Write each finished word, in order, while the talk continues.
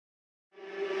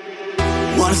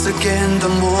Once again the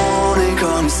morning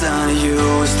comes and you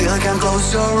still can't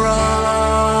close your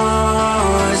eyes.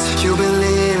 You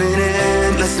believe in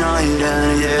endless night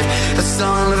and yet the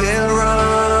sun will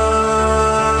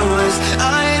rise.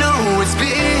 I know it's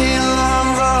been a long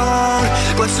road,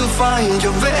 but to find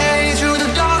your way through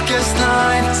the darkest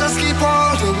night, just keep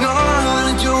holding on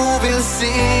and you will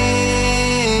see.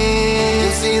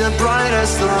 See the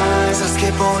brightest lights. Just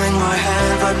keep holding my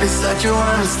hand right beside you.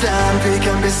 Understand we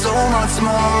can be so much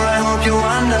more. I hope you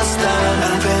understand.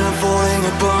 And when I'm falling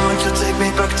apart, you take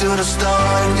me back to the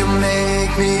start, and you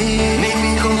make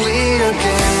me complete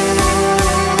again.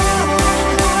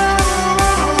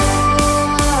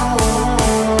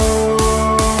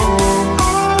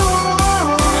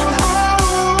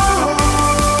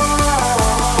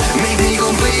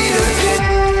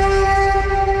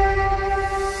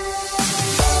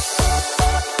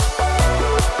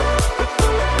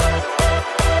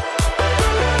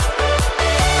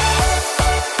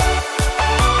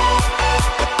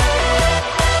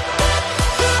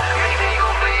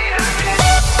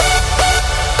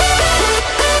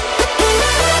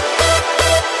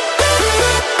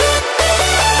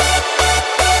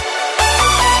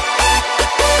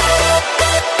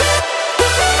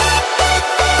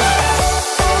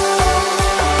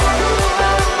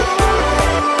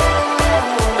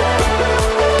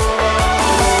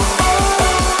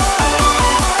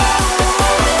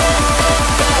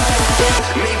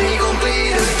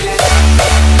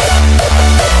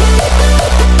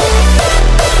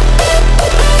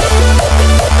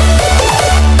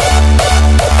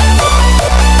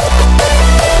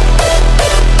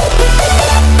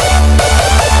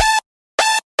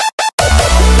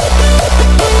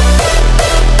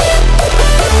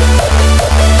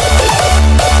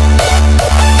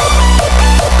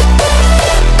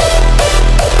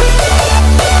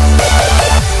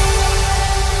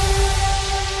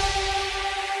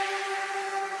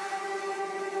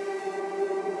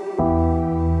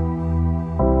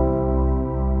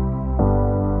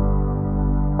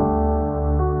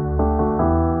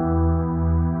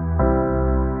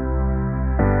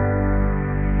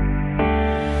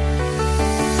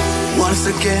 Once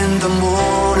again the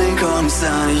morning comes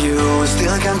and you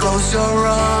still can't close your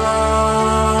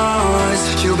eyes.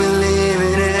 You believe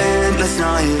in endless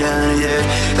night and yet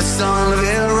the sun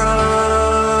will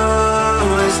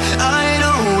rise. I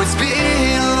know it's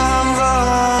been a long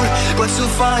road, but to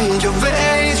find your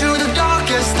way through the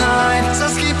darkest night,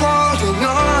 just keep holding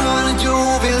on and you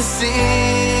will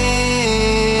see.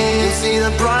 See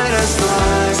the brightest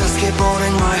lights. Just keep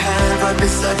holding my hand right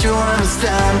beside you.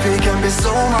 Understand we can be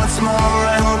so much more.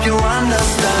 I hope you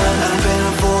understand. And when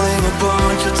I'm falling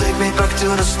apart, you take me back to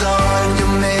the start, and you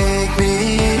make